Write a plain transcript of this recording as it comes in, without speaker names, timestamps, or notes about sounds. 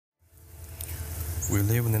We're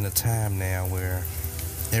living in a time now where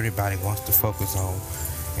everybody wants to focus on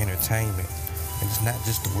entertainment. And it's not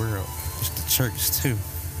just the world, it's the church too.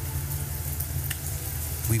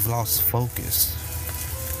 We've lost focus.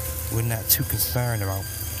 We're not too concerned about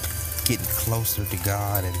getting closer to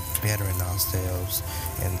God and bettering ourselves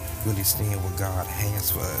and really seeing what God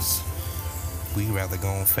has for us. We'd rather go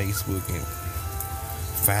on Facebook and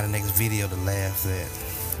find the next video to laugh at.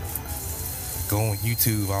 Go on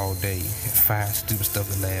YouTube all day and find stupid stuff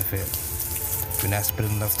to laugh at. We're not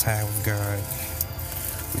spending enough time with God.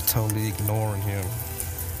 We're totally ignoring Him.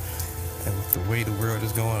 And with the way the world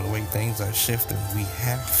is going, the way things are shifting, we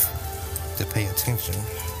have to pay attention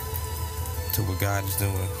to what God is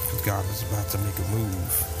doing, because God is about to make a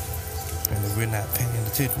move. And if we're not paying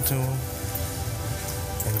attention to Him,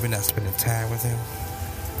 and if we're not spending time with Him,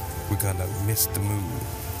 we're gonna miss the move.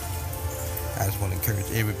 I just want to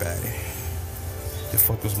encourage everybody to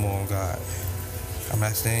focus more on God. I'm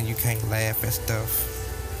not saying you can't laugh at stuff,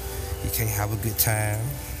 you can't have a good time.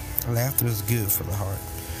 Laughter is good for the heart.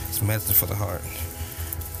 It's medicine for the heart.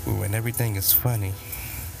 But when everything is funny,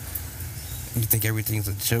 you think everything's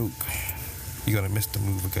a joke, you're gonna miss the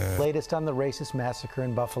move of God. Latest on the racist massacre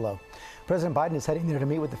in Buffalo. President Biden is heading there to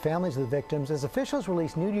meet with the families of the victims as officials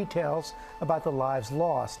release new details about the lives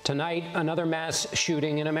lost. Tonight, another mass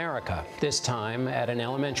shooting in America, this time at an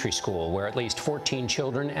elementary school where at least 14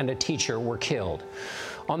 children and a teacher were killed.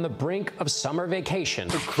 On the brink of summer vacation.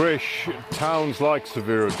 Krish, towns like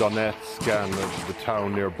Severodonetsk and the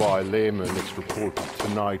town nearby, Lehman, it's reported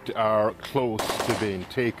tonight, are close to being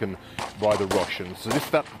taken by the Russians. And if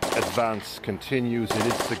that advance continues, it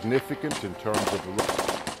is significant in terms of